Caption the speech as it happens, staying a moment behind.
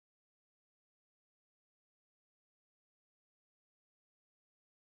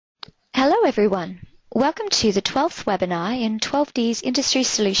Hello everyone. Welcome to the 12th webinar in 12D's Industry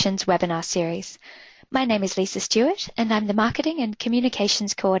Solutions webinar series. My name is Lisa Stewart and I'm the Marketing and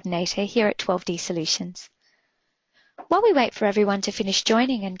Communications Coordinator here at 12D Solutions. While we wait for everyone to finish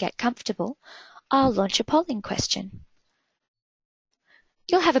joining and get comfortable, I'll launch a polling question.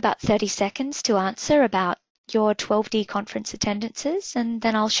 You'll have about 30 seconds to answer about your 12D conference attendances and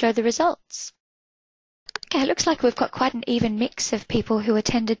then I'll show the results. Okay, it looks like we've got quite an even mix of people who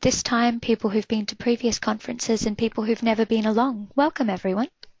attended this time, people who've been to previous conferences and people who've never been along. Welcome everyone.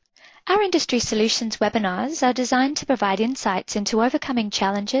 Our Industry Solutions webinars are designed to provide insights into overcoming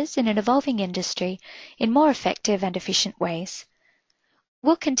challenges in an evolving industry in more effective and efficient ways.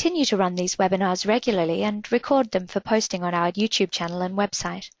 We'll continue to run these webinars regularly and record them for posting on our YouTube channel and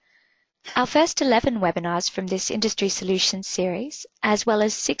website. Our first 11 webinars from this Industry Solutions series, as well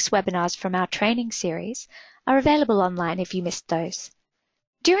as 6 webinars from our training series, are available online if you missed those.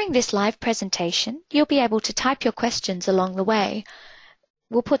 During this live presentation, you'll be able to type your questions along the way.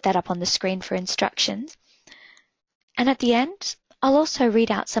 We'll put that up on the screen for instructions. And at the end, I'll also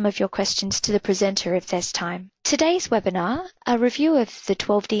read out some of your questions to the presenter if there's time. Today's webinar, a review of the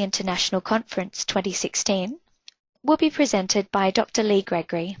 12D International Conference 2016, will be presented by Dr. Lee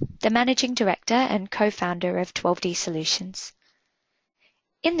Gregory, the Managing Director and Co-founder of 12D Solutions.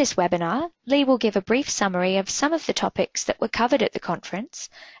 In this webinar, Lee will give a brief summary of some of the topics that were covered at the conference,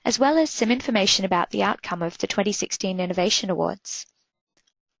 as well as some information about the outcome of the 2016 Innovation Awards.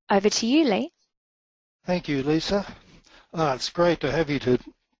 Over to you, Lee. Thank you, Lisa. It's great to have you to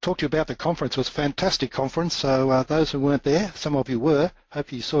talk to you about the conference. It was a fantastic conference, so those who weren't there, some of you were,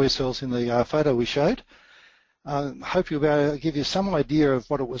 hope you saw yourselves in the photo we showed. Hope you'll be able to give you some idea of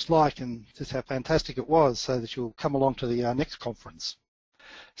what it was like and just how fantastic it was so that you'll come along to the next conference.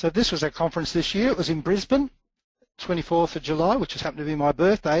 So this was our conference this year. It was in Brisbane, 24th of July, which just happened to be my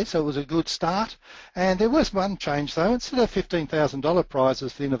birthday, so it was a good start. And there was one change though. Instead of $15,000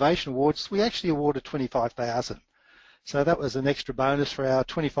 prizes for the Innovation Awards, we actually awarded $25,000. So that was an extra bonus for our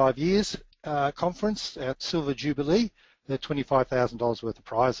 25 years conference, our Silver Jubilee, the $25,000 worth of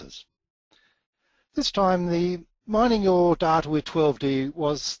prizes. This time, the mining your data with 12D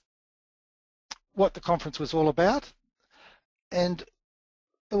was what the conference was all about, and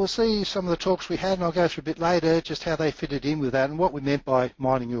we'll see some of the talks we had, and I'll go through a bit later just how they fitted in with that and what we meant by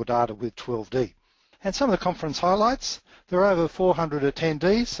mining your data with 12D. And some of the conference highlights, there were over 400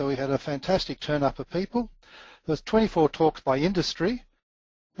 attendees, so we had a fantastic turn-up of people. There was 24 talks by industry.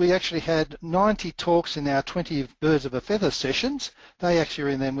 We actually had 90 talks in our 20 birds of a feather sessions. They actually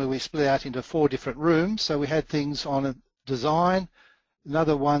are in them where we split out into 4 different rooms. So we had things on design,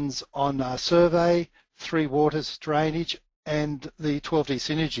 another ones on survey, 3 waters, drainage, and the 12D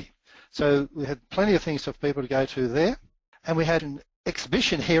synergy. So we had plenty of things for people to go to there. And we had an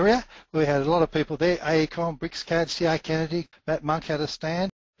exhibition area where we had a lot of people there, AECOM, BricsCAD, CA Kennedy, Matt Monk had a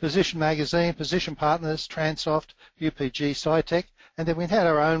stand, Position Magazine, Position Partners, Transoft, UPG, SciTech. And then we had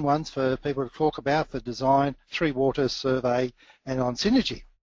our own ones for people to talk about for design, 3 waters, survey, and on synergy.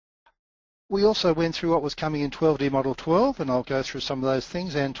 We also went through what was coming in 12D Model 12, and I'll go through some of those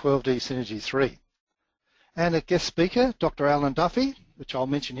things, and 12D Synergy 3. And a guest speaker, Dr. Alan Duffy, which I'll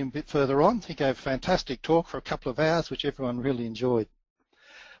mention him a bit further on. He gave a fantastic talk for a couple of hours, which everyone really enjoyed.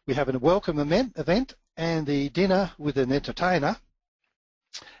 We have a welcome event and the dinner with an entertainer,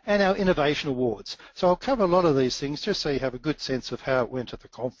 and our Innovation Awards. So I'll cover a lot of these things just so you have a good sense of how it went at the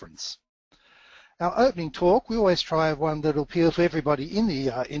conference. Our opening talk, we always try one that will appeal to everybody in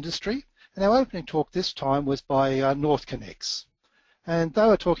the industry, and our opening talk this time was by North Connects. And they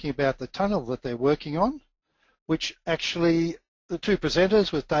were talking about the tunnel that they're working on, which actually the 2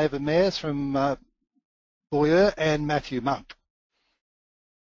 presenters was David Mayers from Boyer and Matthew Monk.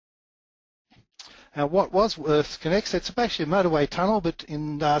 Now, what was North Connects? It's actually a motorway tunnel, but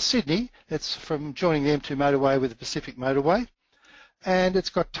in Sydney, it's from joining the M2 motorway with the Pacific motorway, and it's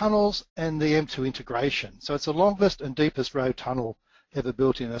got tunnels and the M2 integration. So it's the longest and deepest road tunnel ever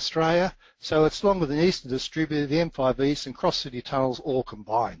built in Australia. So it's longer than Eastern Distributor, the M5 East, and cross-city tunnels all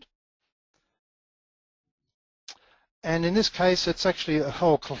combined. And in this case, it's actually a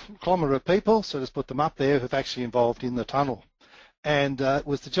whole kilometre of people, so let's put them up there, who've actually involved in the tunnel. And it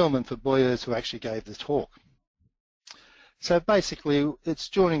was the gentleman for Boyers who actually gave the talk. So basically, it's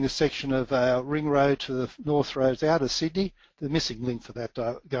joining the section of our ring road to the north roads out of Sydney, the missing link for that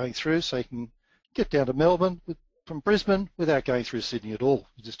going through, so you can get down to Melbourne from Brisbane without going through Sydney at all.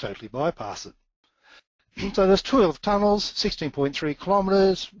 You just totally bypass it. So there's 12 tunnels, 16.3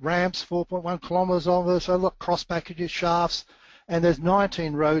 kilometres, ramps, 4.1 kilometres of it, so a lot of cross packages, shafts, and there's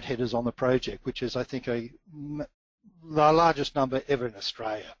 19 road headers on the project, which is, I think, the largest number ever in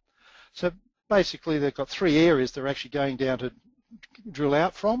Australia. So basically they've got 3 areas they're actually going down to drill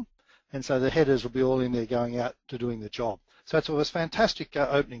out from, and so the headers will be all in there going out to doing the job. So it was a fantastic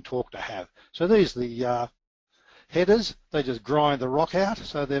opening talk to have. So these are the headers. They just grind the rock out,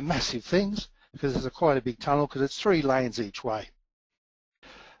 so they're massive things because it's quite a big tunnel because it's 3 lanes each way.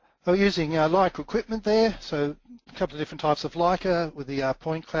 They're using Leica equipment there, so a couple of different types of Leica with the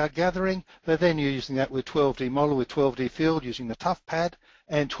point cloud gathering. They're then using that with 12D model, with 12D field, using the tough pad,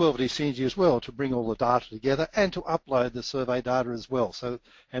 and 12D synergy as well to bring all the data together and to upload the survey data as well, so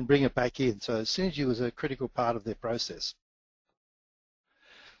and bring it back in. So synergy was a critical part of their process.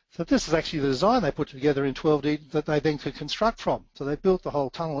 So this is actually the design they put together in 12D that they then could construct from. So they built the whole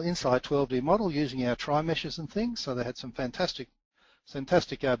tunnel inside 12D model using our tri-meshes and things, so they had some fantastic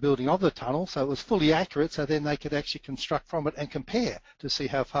building of the tunnel, so it was fully accurate, so then they could actually construct from it and compare to see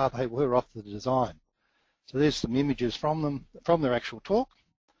how far they were off the design. So there's some images from them, from their actual talk.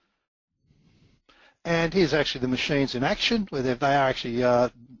 And here's actually the machines in action, where they are actually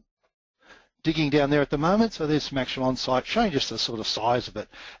digging down there at the moment, so there's some actual on-site showing just the sort of size of it.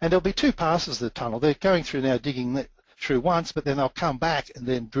 And there'll be 2 passes of the tunnel. They're going through now, digging through once, but then they'll come back and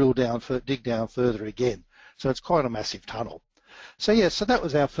then drill down, dig down further again. So it's quite a massive tunnel. So yes, so that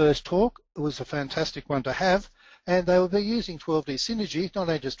was our first talk. It was a fantastic one to have, and they will be using 12D synergy, not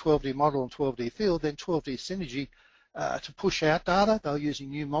only just 12D model and 12D field, then 12D synergy to push out data. They're using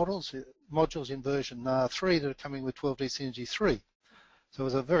new modules in version 3 that are coming with 12D synergy 3. So it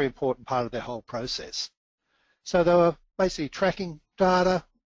was a very important part of their whole process. So they were basically tracking data,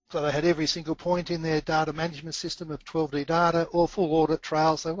 so they had every single point in their data management system of 12D data, or full audit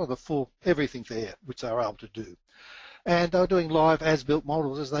trails. They were the full everything there, which they were able to do. And they were doing live as-built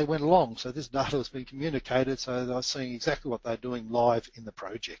models as they went along. So this data was being communicated, so they were seeing exactly what they're doing live in the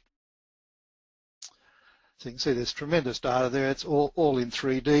project. So you can see there's tremendous data there. It's all in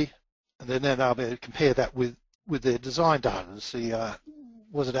 3D. And then they'll be able to compare that with their design data to see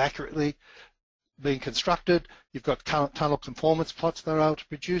was it accurately being constructed. You've got tunnel conformance plots they're able to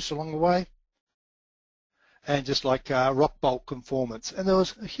produce along the way. And just like rock bolt conformance. And there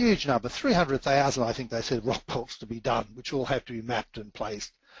was a huge number, 300,000 I think they said rock bolts to be done, which all have to be mapped and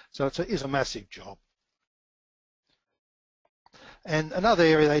placed. So it is a massive job. And another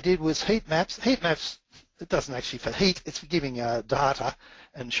area they did was heat maps. Heat maps, it doesn't actually for heat, it's for giving data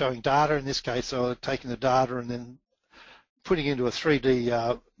and showing data. In this case, they were taking the data and then putting into a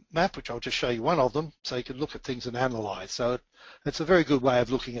 3D map, which I'll just show you one of them, so you can look at things and analyze. So it's a very good way of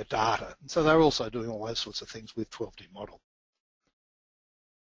looking at data. And so they're also doing all those sorts of things with 12D model.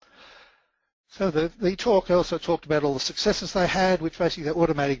 So the talk also talked about all the successes they had, which basically the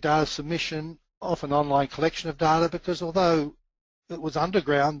automatic data submission, often online collection of data, because although it was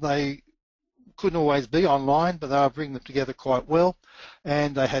underground, they couldn't always be online, but they were bringing them together quite well.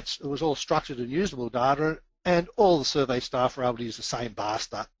 And they had, it was all structured and usable data, and all the survey staff were able to use the same base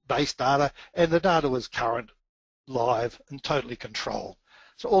data, and the data was current, live, and totally controlled.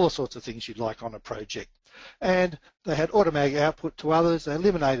 So all the sorts of things you'd like on a project. And they had automatic output to others. They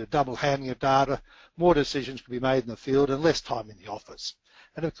eliminated double handling of data. More decisions could be made in the field and less time in the office.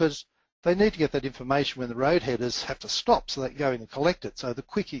 And because they need to get that information when the road headers have to stop so they can go in and collect it. So the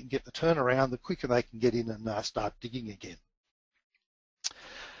quicker you can get the turnaround, the quicker they can get in and start digging again.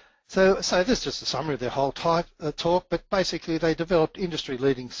 So this is just a summary of their whole talk, but basically they developed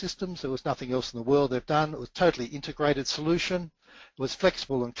industry-leading systems. There was nothing else in the world they've done. It was a totally integrated solution. It was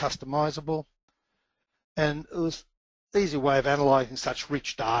flexible and customizable. And it was an easy way of analysing such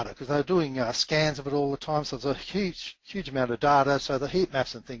rich data because they were doing scans of it all the time. So there's a huge amount of data. So the heat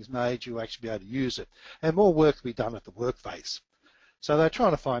maps and things made you actually be able to use it. And more work could be done at the work face. So they're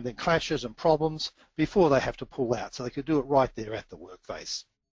trying to find then clashes and problems before they have to pull out. So they could do it right there at the work face.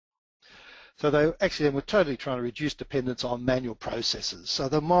 So they actually were totally trying to reduce dependence on manual processes. So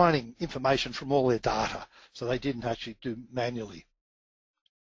they're mining information from all their data, so they didn't actually do manually.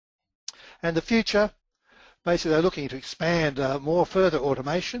 And the future, basically they're looking to expand more further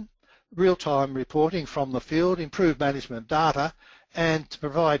automation, real-time reporting from the field, improved management of data, and to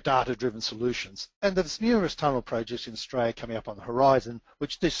provide data-driven solutions. And there's numerous tunnel projects in Australia coming up on the horizon,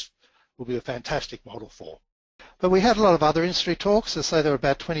 which this will be a fantastic model for. But we had a lot of other industry talks. I say there were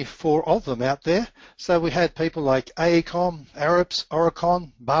about 24 of them out there. So we had people like AECOM, Arabs,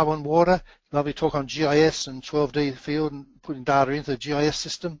 Oricon, Barwon Water, lovely talk on GIS and 12D field and putting data into the GIS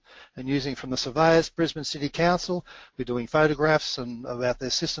system and using from the surveyors. Brisbane City Council, we're doing photographs and about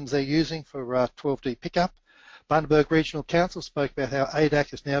their systems they're using for 12D pickup. Bundaberg Regional Council spoke about how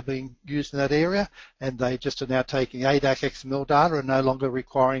ADAC is now being used in that area, and they just are now taking ADAC XML data and no longer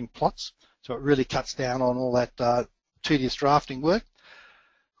requiring plots. So it really cuts down on all that tedious drafting work.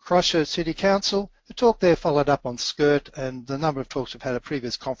 Christchurch City Council, the talk there followed up on SCIRT and the number of talks we've had at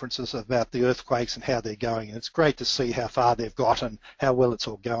previous conferences about the earthquakes and how they're going. And it's great to see how far they've got and how well it's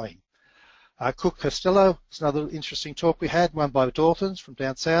all going. Cook Costello is another interesting talk we had, one by Daltons from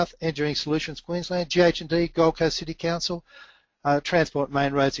down south, Engineering Solutions Queensland, GH&D, Gold Coast City Council, Transport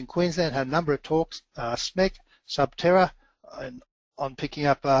Main Roads in Queensland had a number of talks, SMEC, Subterra, on picking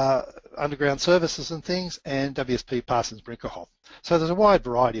up underground services and things, and WSP Parsons Brinckerhoff. So there's a wide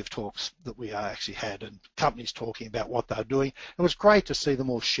variety of talks that we actually had and companies talking about what they're doing. It was great to see them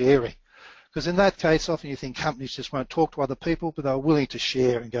all sharing, because in that case often you think companies just won't talk to other people, but they're willing to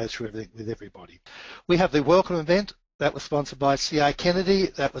share and go through everything with everybody. We have the welcome event. That was sponsored by CA Kennedy.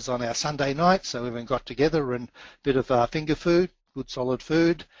 That was on our Sunday night, so everyone got together and a bit of finger food, good solid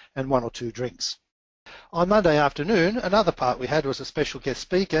food, and 1 or 2 drinks. On Monday afternoon, another part we had was a special guest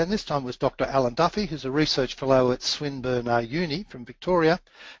speaker, and this time was Dr. Alan Duffy, who's a research fellow at Swinburne Uni from Victoria,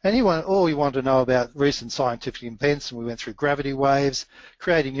 and he wanted to know about recent scientific events, and we went through gravity waves,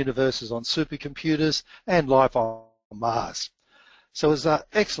 creating universes on supercomputers, and life on Mars. So it was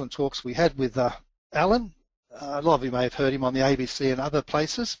excellent talks we had with Alan. A lot of you may have heard him on the ABC and other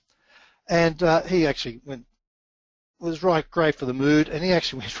places, and he actually was great for the mood, and he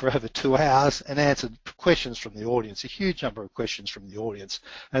actually went for over 2 hours and answered questions from the audience, a huge number of questions from the audience.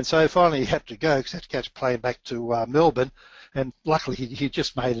 And so finally he had to go because he had to catch a plane back to Melbourne, and luckily he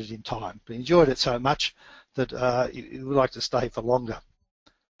just made it in time. But he enjoyed it so much that he would like to stay for longer.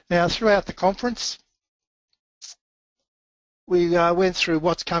 Now, throughout the conference, we went through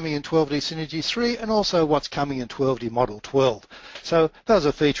what's coming in 12D Synergy 3 and also what's coming in 12D Model 12. So that was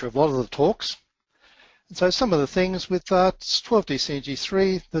a feature of a lot of the talks. And so some of the things with 12D Synergy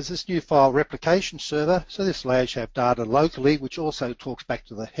 3, there's this new file replication server. So this allows you to have data locally, which also talks back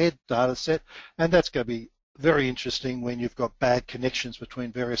to the head data set. And that's going to be very interesting when you've got bad connections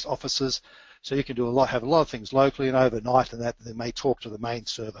between various offices. So you can have a lot of things locally, and overnight, and that they may talk to the main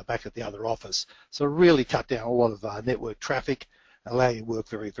server back at the other office. So really cut down a lot of network traffic, allow you to work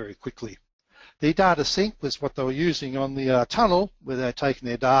very, very quickly. The data sync was what they were using on the tunnel, where they're taking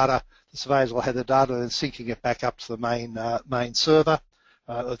their data. The surveyors will have the data and syncing it back up to the main server,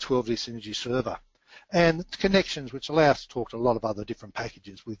 the 12D Synergy server. And connections, which allow us to talk to a lot of other different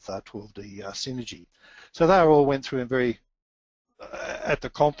packages with 12D Synergy. So they all went through and at the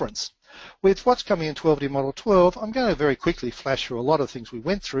conference. With what's coming in 12D Model 12, I'm going to very quickly flash through a lot of things we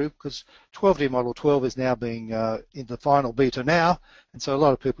went through, because 12D Model 12 is now being in the final beta now, and so a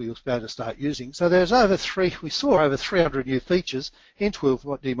lot of people you'll be able to start using. So we saw over 300 new features in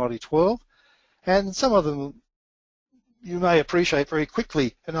 12D Model 12, and some of them you may appreciate very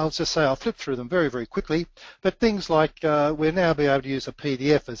quickly, and I'll just say I'll flip through them very, very quickly. But things like we'll now be able to use a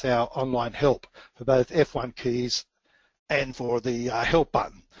PDF as our online help for both F1 keys and for the help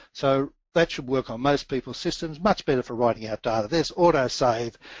button. So that should work on most people's systems, much better for writing out data. There's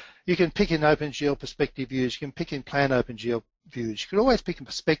autosave. You can pick in OpenGL perspective views. You can pick in plan OpenGL views. You can always pick in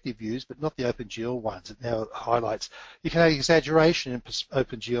perspective views, but not the OpenGL ones. It now highlights. You can have exaggeration in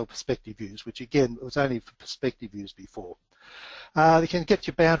OpenGL perspective views, which again was only for perspective views before. You can get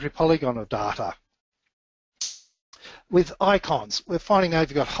your boundary polygon of data. With icons, we're finding out if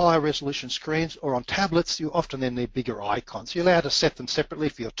you've got higher resolution screens or on tablets, you often then need bigger icons. You're allowed to set them separately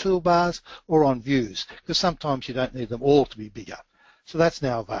for your toolbars or on views, because sometimes you don't need them all to be bigger. So that's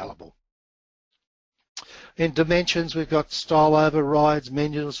now available. In dimensions, we've got style overrides,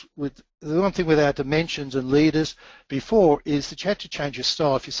 menus. The one thing with our dimensions and leaders before is that you had to change your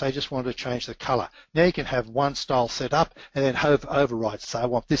style if you say just wanted to change the color. Now you can have one style set up and then have overrides. Say I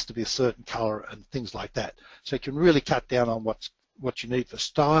want this to be a certain color and things like that. So you can really cut down on what you need for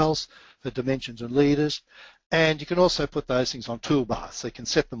styles, for dimensions and leaders. And you can also put those things on toolbars, so you can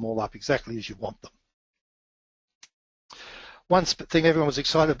set them all up exactly as you want them. One thing everyone was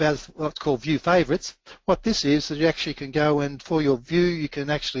excited about is what's called view favorites. What this is that you actually can go and for your view, you can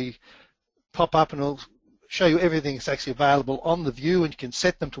actually pop up and it'll show you everything that's actually available on the view, and you can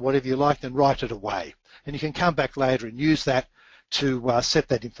set them to whatever you like and write it away. And you can come back later and use that to set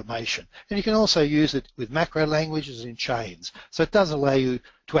that information. And you can also use it with macro languages in chains. So it does allow you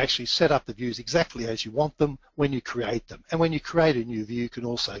to actually set up the views exactly as you want them when you create them. And when you create a new view, you can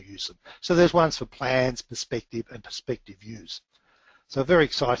also use them. So there's ones for plans, perspective, and perspective views. So very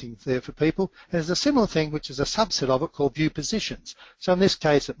exciting there for people. And there's a similar thing, which is a subset of it called view positions. So in this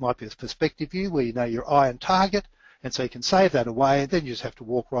case, it might be a perspective view where you know your eye and target, and so you can save that away, and then you just have to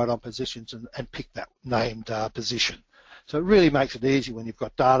walk right on positions and pick that named position. So it really makes it easy when you've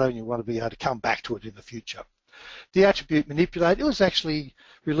got data and you want to be able to come back to it in the future. The attribute manipulate, it was actually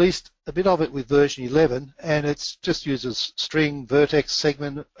released a bit of it with version 11, and it just uses string, vertex,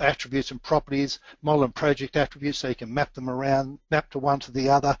 segment attributes and properties, model and project attributes, so you can map them around, map to one to the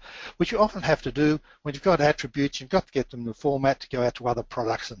other, which you often have to do when you've got attributes. You've got to get them in the format to go out to other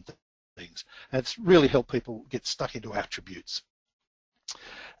products and things. And it's really helped people get stuck into attributes.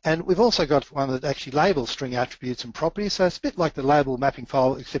 And we've also got one that actually labels string attributes and properties, so it's a bit like the label mapping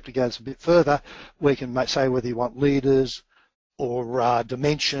file, except it goes a bit further, where you can say whether you want leaders or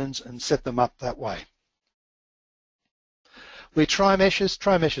dimensions and set them up that way. We tri-meshes.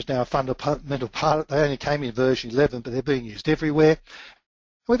 Tri-meshes now a fundamental part. They only came in version 11, but they're being used everywhere.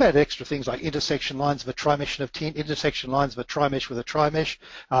 We've had extra things like intersection lines of a tri-mesh and a tint, intersection lines of a tri-mesh with a tri-mesh,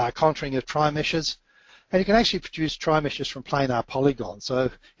 contouring of tri-meshes. And you can actually produce tri-meshes from planar polygons. So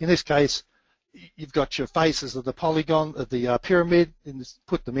in this case, you've got your faces of the polygon, of the pyramid, and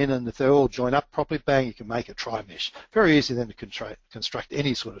put them in, and if they're all joined up properly, bang, you can make a tri-mesh. Very easy then to construct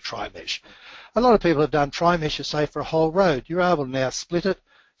any sort of tri-mesh. A lot of people have done tri-meshes, say, for a whole road. You're able to now split it,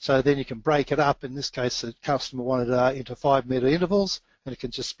 so then you can break it up. In this case, the customer wanted into 5-meter intervals, and it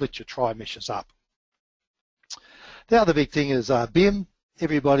can just split your tri-meshes up. The other big thing is BIM.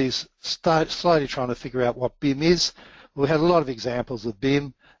 Everybody's slowly trying to figure out what BIM is. We had a lot of examples of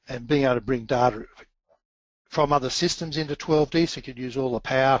BIM and being able to bring data from other systems into 12D, so you could use all the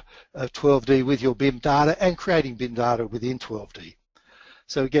power of 12D with your BIM data and creating BIM data within 12D.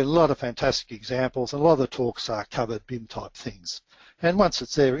 So we get a lot of fantastic examples, and a lot of the talks covered BIM type things. And once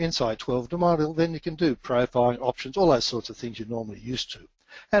it's there inside 12D model, then you can do profiling options, all those sorts of things you're normally used to,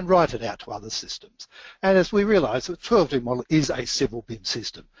 and write it out to other systems. And as we realise, the 12D model is a civil BIM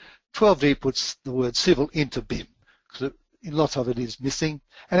system. 12D puts the word civil into BIM, because lots of it is missing.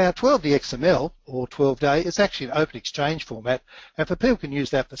 And our 12D XML, or 12D, is actually an open exchange format, and for people can use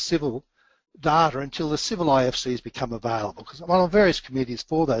that for civil data until the civil IFCs become available, because I'm on various committees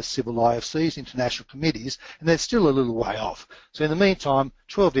for those civil IFCs, international committees, and they're still a little way off. So in the meantime,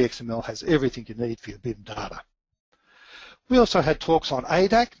 12D XML has everything you need for your BIM data. We also had talks on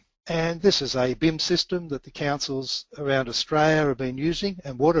ADAC, and this is a BIM system that the councils around Australia have been using,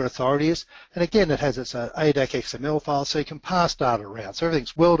 and water authorities, and again it has its ADAC XML file, so you can pass data around. So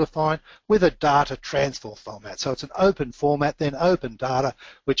everything's well defined with a data transfer format. So it's an open format, then open data,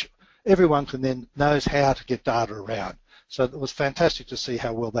 which everyone can then knows how to get data around. So it was fantastic to see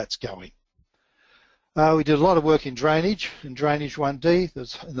how well that's going. We did a lot of work in drainage 1D,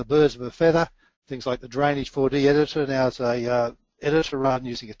 there's in the birds of a feather, things like the drainage 4D editor now is a editor rather than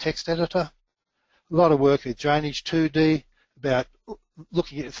using a text editor. A lot of work with drainage 2D about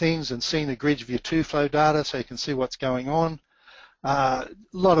looking at things and seeing the grids of your two-flow data so you can see what's going on. A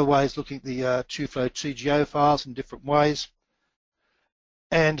lot of ways looking at the two-flow TGO files in different ways.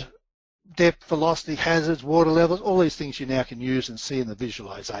 And depth, velocity, hazards, water levels, all these things you now can use and see in the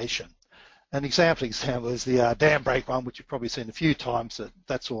visualization. An example is the dam break one, which you've probably seen a few times.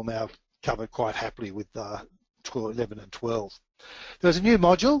 That's all now covered quite happily with 11 and 12. There was a new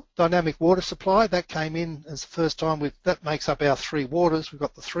module, dynamic water supply, that came in as the first time. That makes up our 3 waters. We've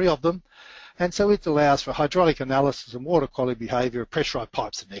got the 3 of them. And so it allows for hydraulic analysis and water quality behaviour of pressurised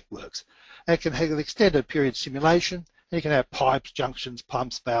pipes and networks. And it can have an extended period simulation. And you can have pipes, junctions,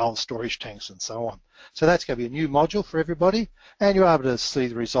 pumps, valves, storage tanks, and so on. So that's going to be a new module for everybody, and you're able to see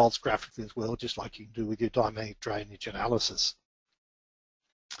the results graphically as well, just like you can do with your dynamic drainage analysis.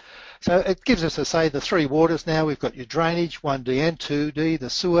 So it gives us, say, the 3 waters now. We've got your drainage, 1D and 2D,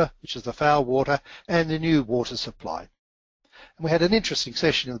 the sewer, which is the foul water, and the new water supply. And we had an interesting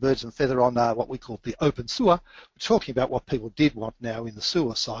session in the Birds and Feather on what we call the open sewer, talking about what people did want now in the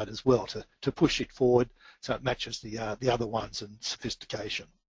sewer side as well, to push it forward so it matches the other ones in sophistication.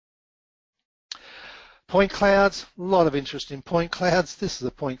 Point clouds, a lot of interest in point clouds. This is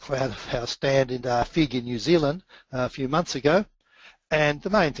a point cloud of our stand in FIG in New Zealand a few months ago. And the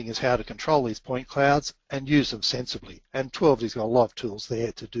main thing is how to control these point clouds and use them sensibly. And 12D's got a lot of tools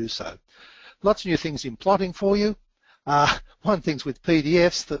there to do so. Lots of new things in plotting for you. One thing's with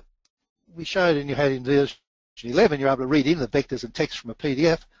PDFs that we showed and you had in version 11, you're able to read in the vectors and text from a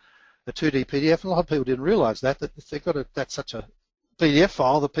PDF, a 2D PDF, and a lot of people didn't realise that if they've got that's such a PDF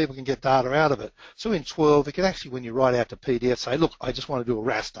file that people can get data out of it. So in 12, it can actually, when you write out to PDF, say, look, I just want to do a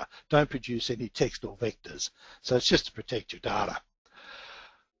raster. Don't produce any text or vectors. So it's just to protect your data.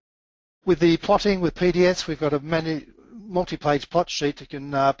 With the plotting with PDFs, we've got a multi-page plot sheet that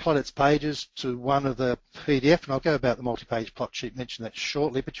can plot its pages to one of the PDF, and I'll go about the multi-page plot sheet, mention that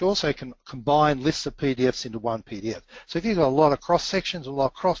shortly, but you also can combine lists of PDFs into one PDF. So if you've got a lot of cross sections, a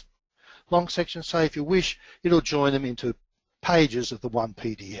lot of long sections, say if you wish, it'll join them into pages of the one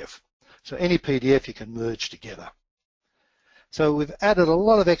PDF. So any PDF you can merge together. So we've added a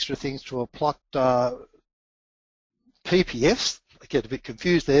lot of extra things to a plot PPFs. I get a bit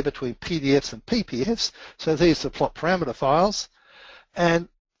confused there between PDFs and PPFs. So these are plot parameter files, and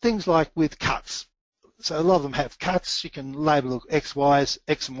things like with cuts. So a lot of them have cuts. You can label X, Ys,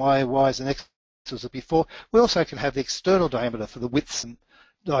 X and Y, Ys and X as before. We also can have the external diameter for the widths and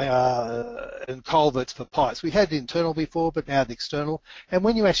culverts for pipes. We had the internal before, but now the external. And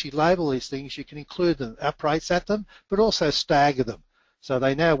when you actually label these things, you can include the uprates at them, but also stagger them. So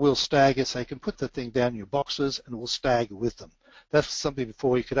they now will stagger, so you can put the thing down in your boxes and it will stagger with them. That's something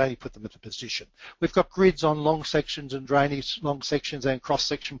before you could only put them into position. We've got grids on long sections and drainage long sections and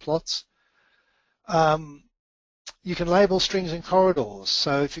cross-section plots. You can label strings and corridors.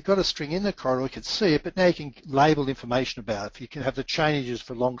 So if you've got a string in the corridor, you can see it, but now you can label information about it. You can have the changes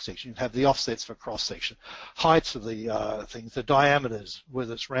for long section, you can have the offsets for cross-section, heights of the things, the diameters,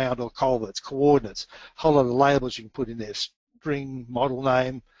 whether it's round or culverts, coordinates, a whole lot of labels you can put in there, string, model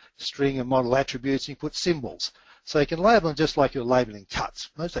name, string and model attributes, and you put symbols. So you can label them just like you're labeling cuts.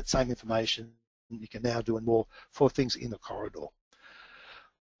 Most of that same information you can now do and more for things in the corridor.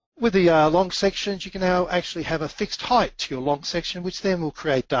 With the long sections, you can now actually have a fixed height to your long section, which then will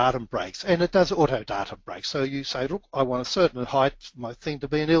create datum breaks, and it does auto datum breaks. So you say, look, I want a certain height for my thing to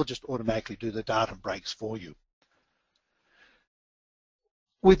be, and it'll just automatically do the datum breaks for you.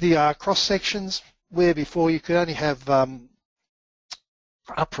 With the cross sections, where before you could only have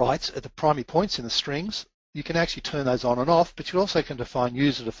uprights at the primary points in the strings, you can actually turn those on and off, but you also can define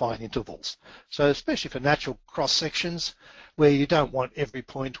user-defined intervals. So especially for natural cross sections, where you don't want every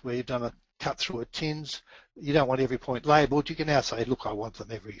point where you've done a cut through a tins, you don't want every point labelled, you can now say, look, I want them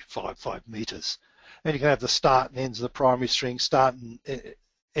every 5 metres. And you can have the start and ends of the primary string, start and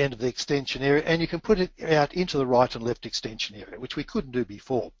end of the extension area, and you can put it out into the right and left extension area, which we couldn't do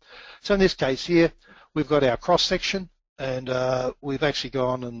before. So in this case here, we've got our cross section, and we've actually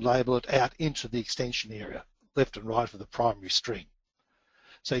gone and labelled it out into the extension area, left and right of the primary string.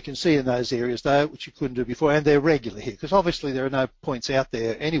 So you can see in those areas though, which you couldn't do before, and they're regular here, because obviously there are no points out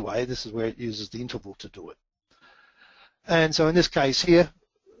there anyway. This is where it uses the interval to do it. And so in this case here,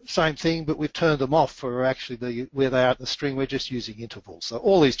 same thing, but we've turned them off for actually where they are at the string. We're just using intervals. So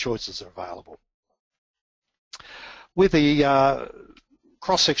all these choices are available. With the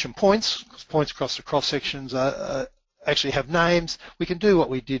cross-section points across the cross-sections actually have names. We can do what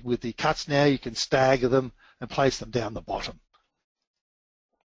we did with the cuts now. You can stagger them and place them down the bottom.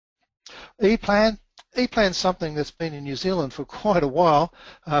 E-plan. E-plan's something that's been in New Zealand for quite a while,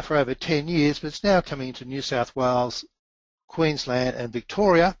 for over 10 years, but it's now coming into New South Wales, Queensland and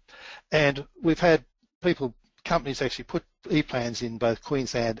Victoria, and we've had companies actually put E-plans in both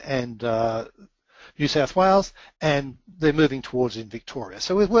Queensland and New South Wales, and they're moving towards in Victoria.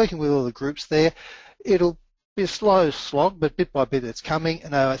 So we're working with all the groups there. It'll be a slow slog, but bit by bit it's coming,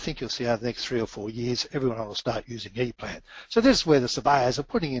 and I think you'll see over the next 3 or 4 years everyone will start using E-plan. So this is where the surveyors are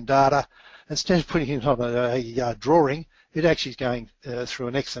putting in data. Instead of putting it on a drawing, it actually is going through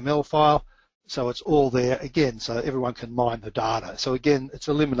an XML file, so it's all there again, so everyone can mine the data. So again, it's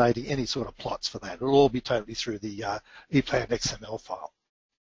eliminating any sort of plots for that. It'll all be totally through the E-plan XML file.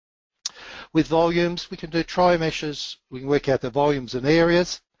 With volumes, we can do tri-meshes. We can work out the volumes and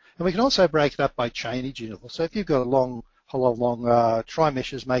areas, and we can also break it up by chainage interval. So if you've got a whole lot of long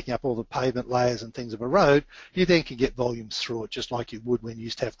tri-meshes making up all the pavement layers and things of a road, you then can get volumes through it, just like you would when you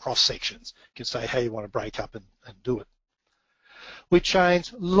used to have cross sections. You can say how you want to break up and do it. With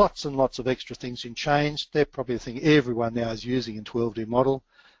chains, lots and lots of extra things in chains. They're probably the thing everyone now is using in 12D model.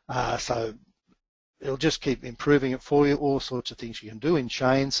 So it'll just keep improving it for you, all sorts of things you can do in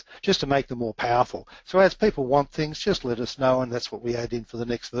chains just to make them more powerful. So as people want things, just let us know, and that's what we add in for the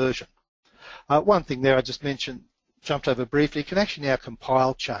next version. One thing there I just mentioned, jumped over briefly, you can actually now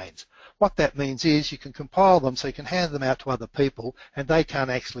compile chains. What that means is you can compile them so you can hand them out to other people and they can't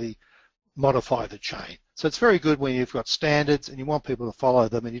actually modify the chain. So it's very good when you've got standards and you want people to follow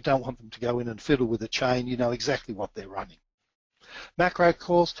them and you don't want them to go in and fiddle with the chain. You know exactly what they're running. Macro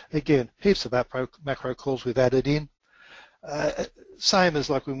calls, again, heaps of macro calls we've added in. Same as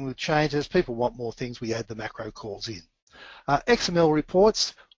like when we change, as people want more things, we add the macro calls in. XML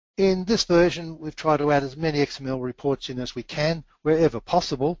reports. In this version, we've tried to add as many XML reports in as we can, wherever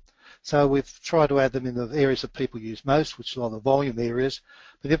possible. So we've tried to add them in the areas that people use most, which are the volume areas.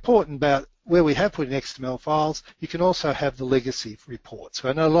 But the important about where we have put in XML files, you can also have the legacy reports. So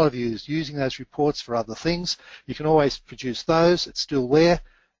I know a lot of you are using those reports for other things. You can always produce those. It's still there.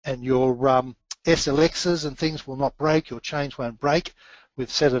 And your SLXs and things will not break. Your chains won't break. We've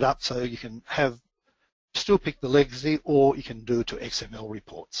set it up so you can still pick the legacy, or you can do it to XML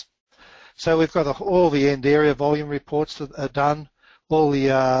reports. So we've got all the end area volume reports that are done, all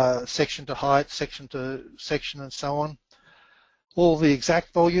the section to height, section to section and so on. All the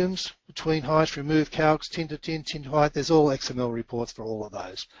exact volumes between heights, remove calcs, tin to tin, tin to height, there's all XML reports for all of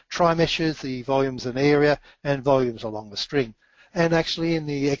those. Tri-meshes, the volumes and area, and volumes along the string. And actually in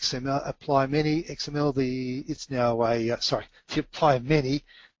the XML, apply many, XML, it's now a, sorry, to apply many,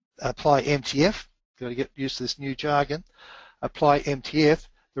 apply MTF, got to get used to this new jargon, apply MTF,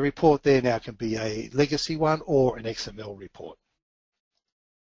 the report there now can be a legacy one or an XML report.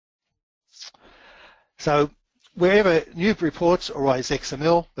 So wherever new reports are always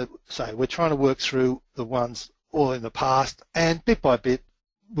XML, but so we're trying to work through the ones all in the past, and bit by bit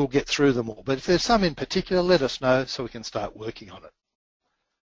we'll get through them all. But if there's some in particular, let us know so we can start working on it.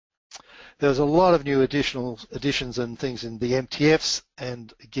 There's a lot of new additions and things in the MTFs,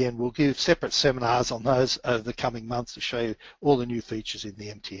 and again we'll give separate seminars on those over the coming months to show you all the new features in the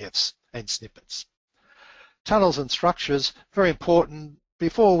MTFs and snippets. Tunnels and structures, very important.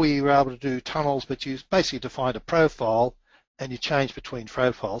 Before we were able to do tunnels, but you basically defined a profile and you change between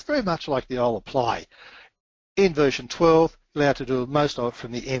profiles, very much like the old apply. In version 12, you're allowed to do most of it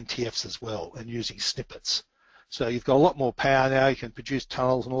from the MTFs as well and using snippets. So you've got a lot more power now. You can produce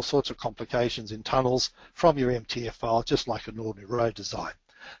tunnels and all sorts of complications in tunnels from your MTF file, just like an ordinary road design.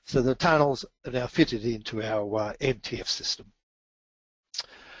 So the tunnels are now fitted into our MTF system.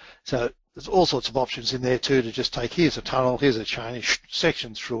 So there's all sorts of options in there too to just take, here's a tunnel, here's a chain,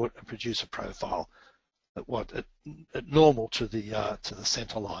 section through it and produce a profile at normal to the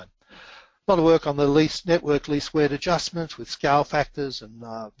center line. A lot of work on the network least squared adjustments with scale factors and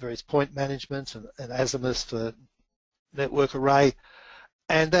various point managements and azimuths for network array.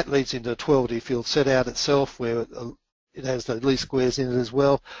 And that leads into 12D field set out itself, where it has the least squares in it as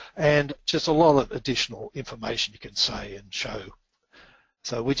well, and just a lot of additional information you can say and show.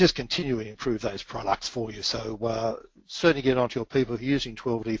 So we just continue to improve those products for you. So certainly get onto your people who are using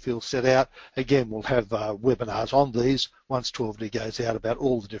 12D field set out. Again, we'll have webinars on these once 12D goes out about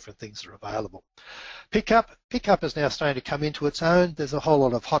all the different things that are available. Pickup is now starting to come into its own. There's a whole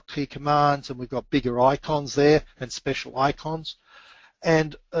lot of hotkey commands, and we've got bigger icons there and special icons.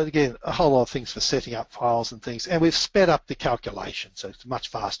 And again, a whole lot of things for setting up files and things. And we've sped up the calculation, so it's much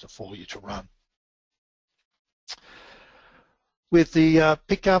faster for you to run. With the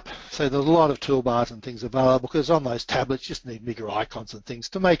pickup, so there's a lot of toolbars and things available, because on those tablets you just need bigger icons and things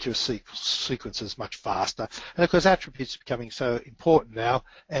to make your sequences much faster. And of course attributes are becoming so important now,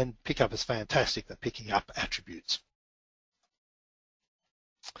 and pickup is fantastic at picking up attributes.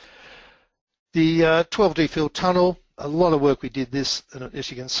 The 12D field tunnel, a lot of work we did this, and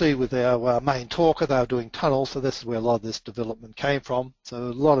as you can see with our main talker, they were doing tunnels, so this is where a lot of this development came from. So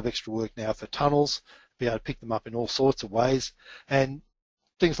a lot of extra work now for tunnels. Be able to pick them up in all sorts of ways, and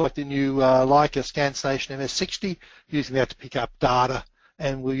things like the new Leica ScanStation MS60, using that to pick up data,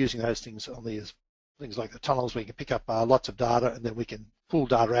 and we're using those things on these things like the tunnels where you can pick up lots of data, and then we can pull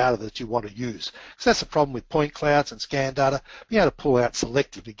data out of it that you want to use. Because that's the problem with point clouds and scan data. Be able to pull out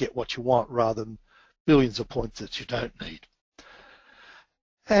selectively to get what you want rather than billions of points that you don't need.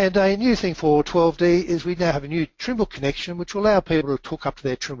 And a new thing for 12D is we now have a new Trimble connection, which will allow people to hook up to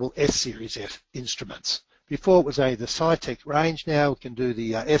their Trimble S-Series instruments. Before it was only the Cytec range, now we can do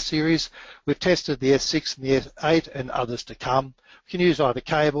the S-Series. We've tested the S6 and the S8 and others to come. We can use either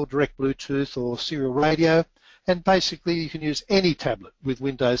cable, direct Bluetooth or serial radio, and basically you can use any tablet with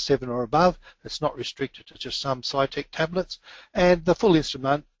Windows 7 or above. It's not restricted to just some Cytec tablets, and the full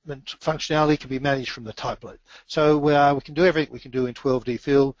instrument functionality can be managed from the tablet. So we can do everything we can do in 12D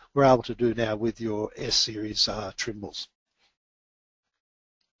field, we're able to do now with your S-Series Trimbles.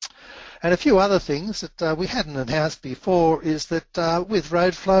 And a few other things that we hadn't announced before is that with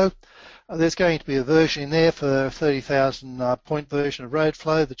RoadFlow, there's going to be a version in there for a 30,000 point version of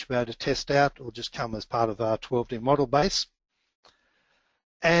RoadFlow that you'll be able to test out, or just come as part of our 12D model base.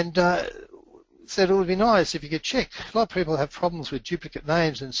 And said it would be nice if you could check. A lot of people have problems with duplicate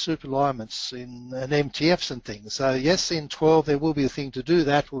names and super alignments and MTFs and things. So yes, in 12 there will be a thing to do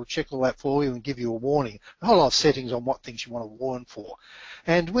that. We'll check all that for you and give you a warning. A whole lot of settings on what things you want to warn for.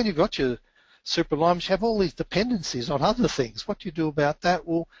 And when you've got your super alignments, you have all these dependencies on other things. What do you do about that?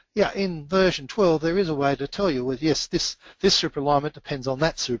 Well, yeah, in version 12 there is a way to tell you, well, yes, this super alignment depends on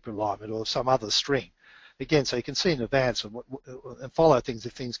that super alignment or some other string. Again, so you can see in advance and follow things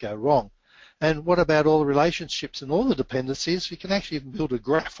if things go wrong. And what about all the relationships and all the dependencies? You can actually even build a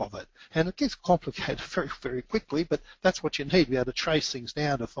graph of it. And it gets complicated very, very quickly, but that's what you need. Be able to trace things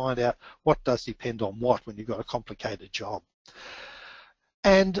down to find out what does depend on what when you've got a complicated job.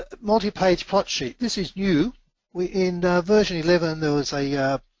 And multi-page plot sheet. This is new. In version 11, there was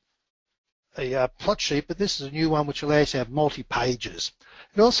a a plot sheet, but this is a new one which allows you to have multi-pages.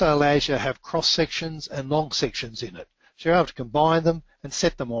 It also allows you to have cross sections and long sections in it. So you're able to combine them and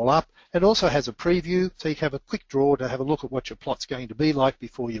set them all up. It also has a preview, so you can have a quick draw to have a look at what your plot's going to be like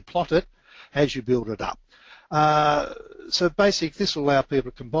before you plot it as you build it up. So basically this will allow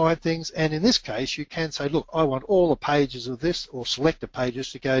people to combine things, and in this case you can say, look, I want all the pages of this or selected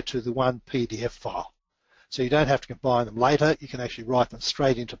pages to go to the one PDF file. So you don't have to combine them later, you can actually write them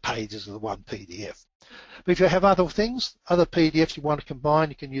straight into pages of the one PDF. But if you have other things, other PDFs you want to combine,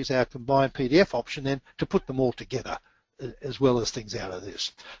 you can use our combine PDF option then to put them all together, as well as things out of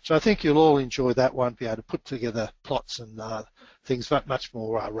this. So I think you'll all enjoy that one, be able to put together plots and things much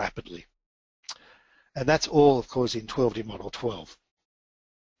more rapidly. And that's all, of course, in 12D Model 12.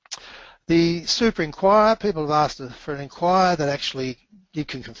 The Super Inquirer, people have asked for an Inquirer that actually you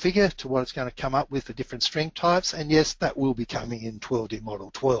can configure to what it's going to come up with for different string types, and yes, that will be coming in 12D Model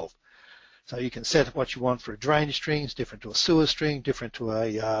 12. So you can set what you want for a drainage string, it's different to a sewer string, different to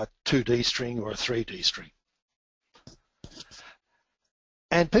a 2D string or a 3D string.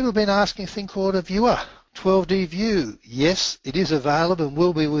 And people have been asking a thing called a viewer, 12D View. Yes, it is available and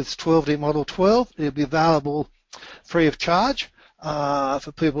will be with 12D Model 12. It'll be available free of charge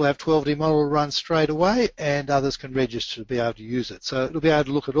for people who have 12D Model run straight away, and others can register to be able to use it. So it'll be able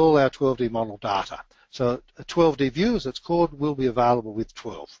to look at all our 12D Model data. So a 12D View, as it's called, will be available with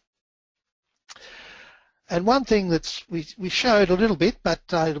 12. And one thing that we showed a little bit, but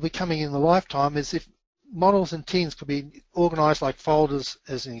it'll be coming in the lifetime, is if models and tins could be organised like folders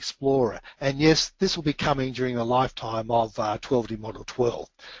as an Explorer. And yes, this will be coming during the lifetime of 12D Model 12.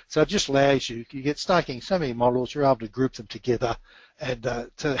 So it just allows you get stuck in so many models, you're able to group them together and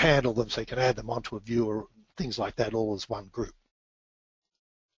to handle them so you can add them onto a view or things like that all as one group.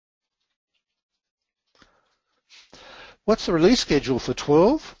 What's the release schedule for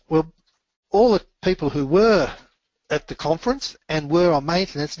 12? Well, all the people who were at the conference and were on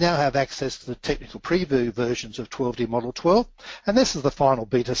maintenance now have access to the technical preview versions of 12D Model 12, and this is the final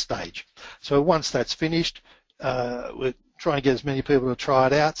beta stage. So once that's finished, we're trying to get as many people to try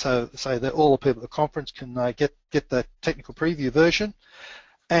it out, so that all the people at the conference can get the technical preview version,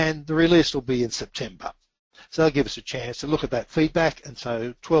 and the release will be in September. So that'll give us a chance to look at that feedback, and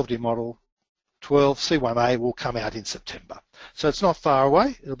so 12D Model 12 C1A will come out in September. So it's not far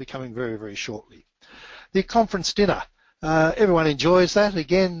away, it'll be coming very, very shortly. The conference dinner, everyone enjoys that.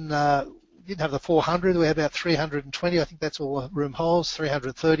 Again, we didn't have the 400, we had about 320, I think that's all the room holds,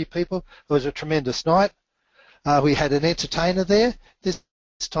 330 people. It was a tremendous night. We had an entertainer there. This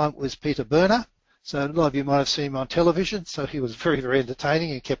time it was Peter Berner. So a lot of you might have seen him on television, so he was very, very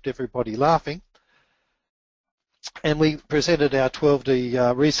entertaining and kept everybody laughing. And we presented our 12D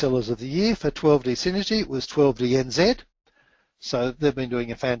resellers of the year for 12D Synergy. It was 12D NZ. So they've been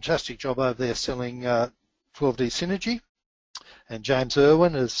doing a fantastic job over there selling 12D Synergy. And James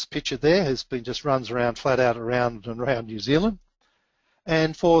Irwin is pictured there, has been just runs around flat out around and around New Zealand.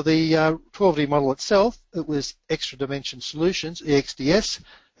 And for the 12D model itself, it was Extra Dimension Solutions, EXDS.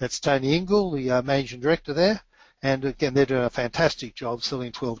 That's Tony Ingle, the Managing Director there. And again, they're doing a fantastic job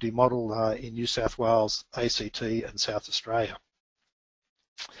selling 12D model in New South Wales, ACT and South Australia.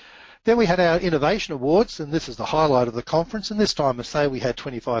 Then we had our Innovation Awards, and this is the highlight of the conference. And this time, I say, we had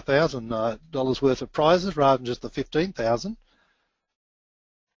 $25,000 worth of prizes rather than just the $15,000.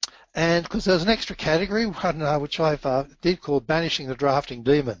 And because there's an extra category, one which I did called Banishing the Drafting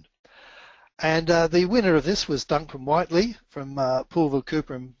Demon. And the winner of this was Duncan Whiteley from Poolville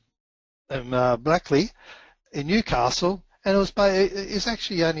Cooper and Blackley in Newcastle. And it's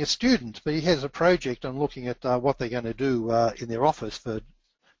actually only a student, but he has a project on looking at what they're going to do in their office for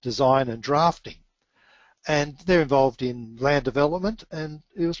design and drafting. And they're involved in land development, and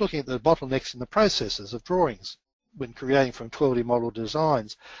he was looking at the bottlenecks in the processes of drawings when creating from 12D model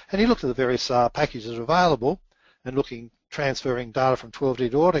designs. And he looked at the various packages available and transferring data from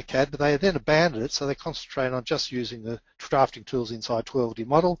 12D to AutoCAD, but they then abandoned it, so they concentrated on just using the drafting tools inside 12D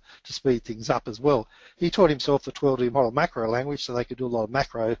model to speed things up as well. He taught himself the 12D model macro language so they could do a lot of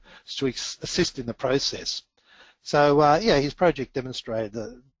macros to assist in the process. So yeah, his project demonstrated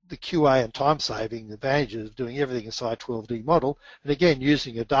the QA and time saving advantages of doing everything inside 12D model, and again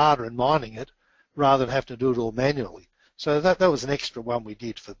using your data and mining it rather than have to do it all manually. So that was an extra one we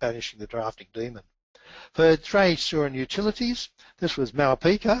did for Banishing the Drafting Demon. For Drainage, Sewer and Utilities, this was Mal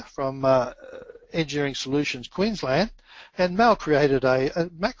Pika from Engineering Solutions Queensland, and Mal created a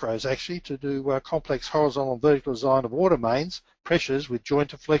macros actually to do complex horizontal and vertical design of water mains, pressures with joint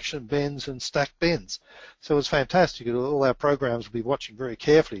deflection, bends and stacked bends. So it was fantastic. All our programs will be watching very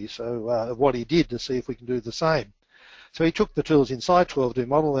carefully so what he did to see if we can do the same. So he took the tools inside 12D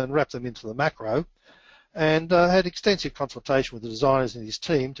model and wrapped them into the macro, and had extensive consultation with the designers in his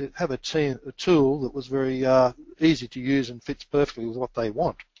team to have a tool that was very easy to use and fits perfectly with what they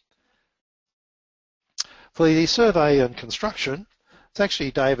want. For the survey and construction, it's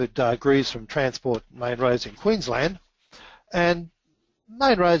actually David Greaves from Transport Main Roads in Queensland, and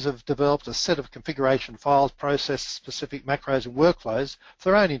Main Roads have developed a set of configuration files, process-specific macros and workflows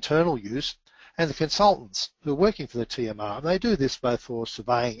for their own internal use, and the consultants who are working for the TMR, and they do this both for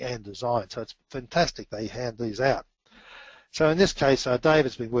surveying and design, so it's fantastic they hand these out. So in this case,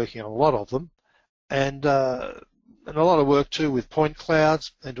 David's been working on a lot of them, and a lot of work too with point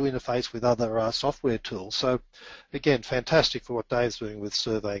clouds and to interface with other software tools. So again, fantastic for what Dave's doing with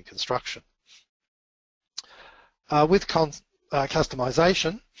survey and construction. With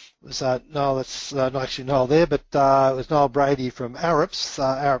customization, it was Noel, that's not actually Noel there, but it was Noel Brady from Arabs,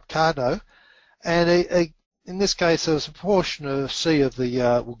 Arab Cardo, and in this case there was a portion of C of the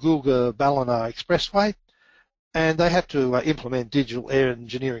Woolgoolga-Ballina Expressway, and they had to implement digital air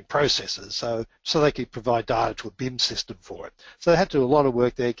engineering processes so they could provide data to a BIM system for it. So they had to do a lot of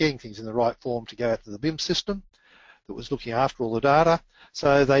work there, getting things in the right form to go out to the BIM system that was looking after all the data.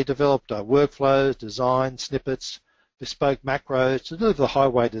 So they developed workflows, design, snippets, bespoke macros to deliver the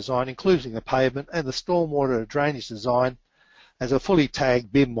highway design, including the pavement and the stormwater drainage design as a fully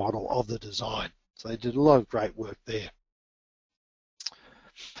tagged BIM model of the design. So they did a lot of great work there.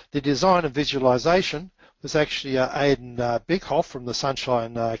 The design and visualization was actually Aidan Bighoff from the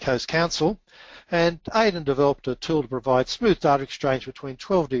Sunshine Coast Council, and Aidan developed a tool to provide smooth data exchange between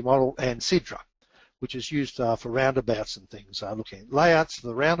 12D model and Sidra, which is used for roundabouts and things. Looking at layouts of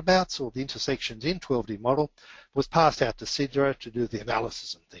the roundabouts or the intersections in 12D model was passed out to Sidra to do the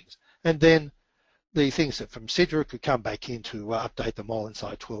analysis and things. And then the things that from Sidra could come back in to update the model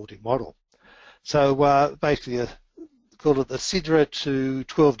inside 12D model. So basically called it the Sidra to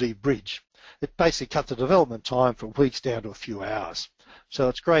 12D bridge. It basically cut the development time from weeks down to a few hours. So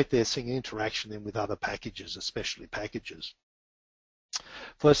it's great there seeing interaction then with other packages, especially packages.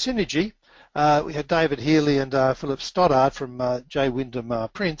 For Synergy, we had David Healy and Philip Stoddard from J. Wyndham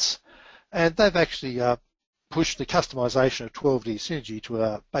Prince, and they've actually pushed the customization of 12D Synergy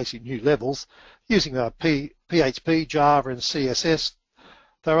to basic new levels using PHP, Java and CSS.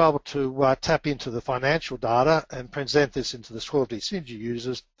 They're able to tap into the financial data and present this into the 12D Synergy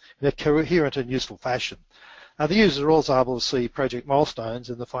users in a coherent and useful fashion. The users are also able to see project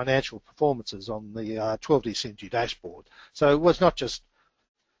milestones and the financial performances on the 12D Synergy dashboard. So it was not just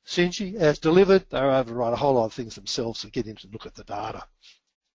Synergy as delivered, they were able to write a whole lot of things themselves to get in to look at the data.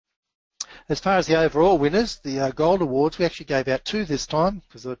 As far as the overall winners, the Gold Awards, we actually gave out 2 this time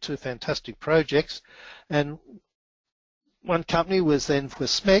because there were 2 fantastic projects, and one company was then for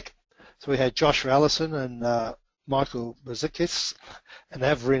SMEC, so we had Joshua Allison and Michael Bazikis and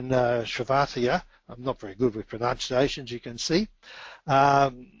Avrin Shravatia. I'm not very good with pronunciations, you can see.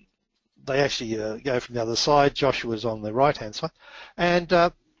 They actually go from the other side. Joshua was on the right-hand side. And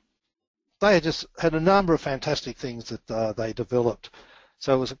they just had a number of fantastic things that they developed.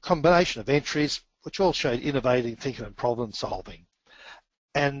 So it was a combination of entries which all showed innovative thinking and problem solving.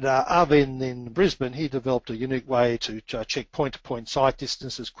 And Arvin in Brisbane, he developed a unique way to check point-to-point site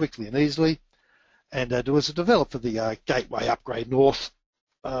distances quickly and easily. And it was developed for the Gateway Upgrade North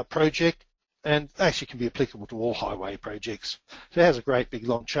project, and actually can be applicable to all highway projects. So it has a great big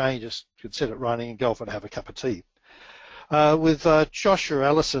long chain, just you can set it running and go off and have a cup of tea. With Joshua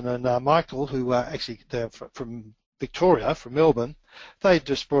Allison and Michael, who are actually from Victoria, from Melbourne, they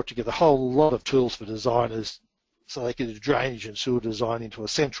just brought together a whole lot of tools for designers so they could do drainage and sewer design into a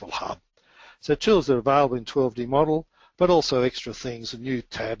central hub. So tools that are available in 12D model, but also extra things and new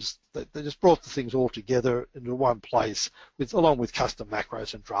tabs. They just brought the things all together into one place, along with custom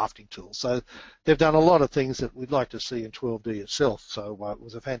macros and drafting tools. So they've done a lot of things that we'd like to see in 12D itself. So it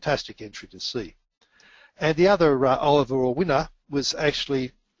was a fantastic entry to see. And the other overall winner was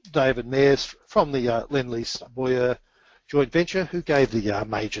actually David Mayers from the Lend-Lease Boyer joint venture, who gave the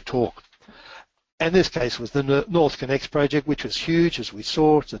major talk. And this case was the North Connects project, which was huge, as we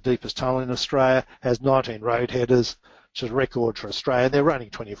saw. It's the deepest tunnel in Australia, has 19 road headers, which is a record for Australia. They're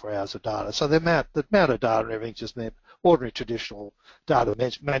running 24 hours of data. So the amount of data and everything just meant ordinary traditional data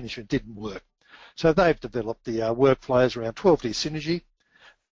management didn't work. So they've developed the workflows around 12D Synergy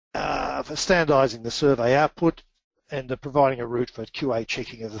for standardizing the survey output and providing a route for QA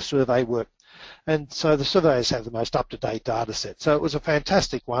checking of the survey work. And so the surveyors have the most up-to-date data set. So it was a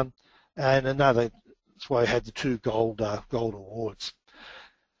fantastic one. And that's why I had the 2 gold awards.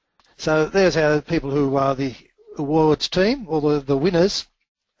 So there's how people who are the awards team, or the winners,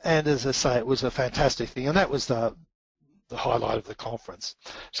 and as I say, it was a fantastic thing. And that was the highlight of the conference.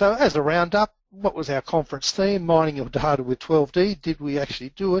 So as a roundup, what was our conference theme? Mining of data with 12D. Did we actually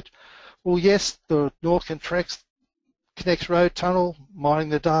do it? Well, yes, the North Connects Road Tunnel, mining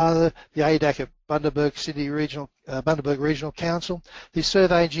the data, the ADAC at Bundaberg Regional Council, the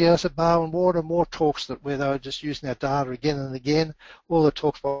survey and geos at Barwon Water, more talks where they were just using that data again and again. All the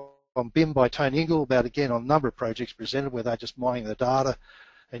talks on BIM by Tony Ingle about, again, on a number of projects presented where they're just mining the data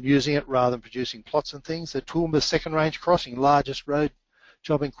and using it rather than producing plots and things. The Toowoomba Second Range Crossing, largest road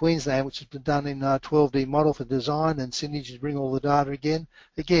job in Queensland, which has been done in 12D model for design and synergy to bring all the data again,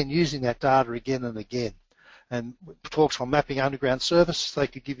 using that data again and again. And talks on mapping underground surface, they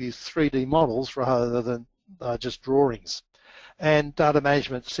could give you 3D models rather than just drawings. And data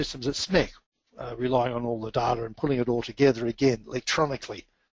management systems at SMEC, relying on all the data and pulling it all together again electronically.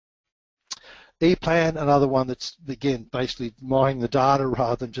 ePlan, another one that's, again, basically mining the data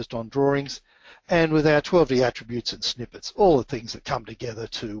rather than just on drawings. And with our 12D attributes and snippets, all the things that come together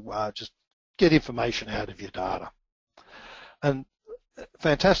to just get information out of your data. And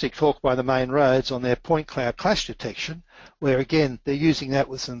fantastic talk by the Main Roads on their point cloud clash detection, where again they're using that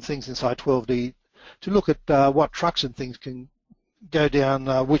with some things inside 12D to look at what trucks and things can go down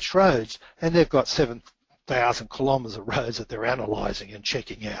which roads, and they've got 7,000 kilometres of roads that they're analysing and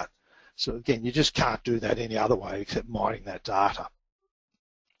checking out. So again, you just can't do that any other way except mining that data.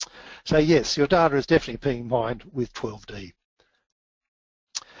 So yes, your data is definitely being mined with 12D.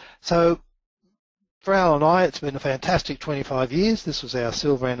 So for Al and I, it's been a fantastic 25 years. This was our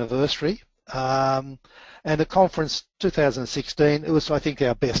silver anniversary. And the conference 2016, it was, I think,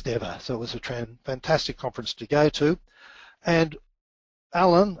 our best ever. So it was a fantastic conference to go to. And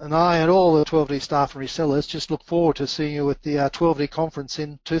Alan and I and all the 12D staff and resellers just look forward to seeing you at the 12D conference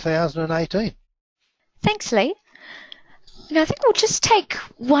in 2018. Thanks, Lee. Now, I think we'll just take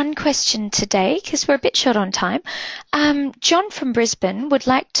one question today because we're a bit short on time. John from Brisbane would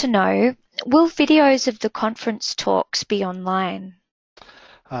like to know, will videos of the conference talks be online?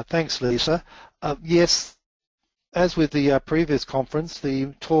 Thanks, Lisa. Yes, as with the previous conference,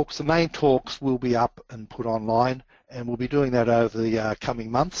 the main talks will be up and put online, and we'll be doing that over the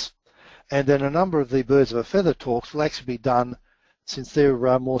coming months. And then a number of the Birds of a Feather talks will actually be done, since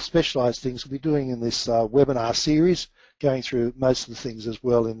they're more specialised things, we'll be doing in this webinar series, going through most of the things as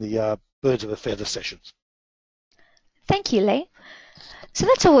well in the Birds of a Feather sessions. Thank you, Lee. So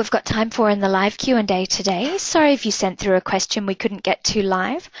that's all we've got time for in the live Q&A today. Sorry if you sent through a question we couldn't get to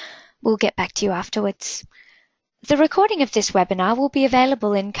live. We'll get back to you afterwards. The recording of this webinar will be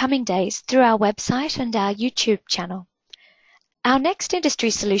available in coming days through our website and our YouTube channel. Our next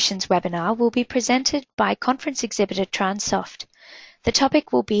Industry Solutions webinar will be presented by conference exhibitor Transoft. The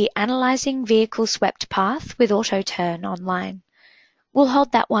topic will be Analysing Vehicle Swept Path with AutoTurn online. We'll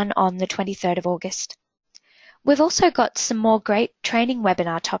hold that one on the 23rd of August. We've also got some more great training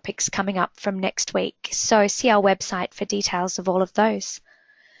webinar topics coming up from next week, so see our website for details of all of those.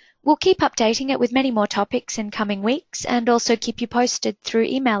 We'll keep updating it with many more topics in coming weeks and also keep you posted through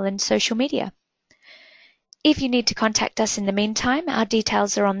email and social media. If you need to contact us in the meantime, our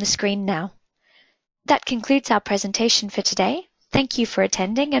details are on the screen now. That concludes our presentation for today. Thank you for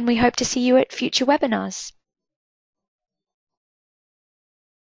attending, and we hope to see you at future webinars.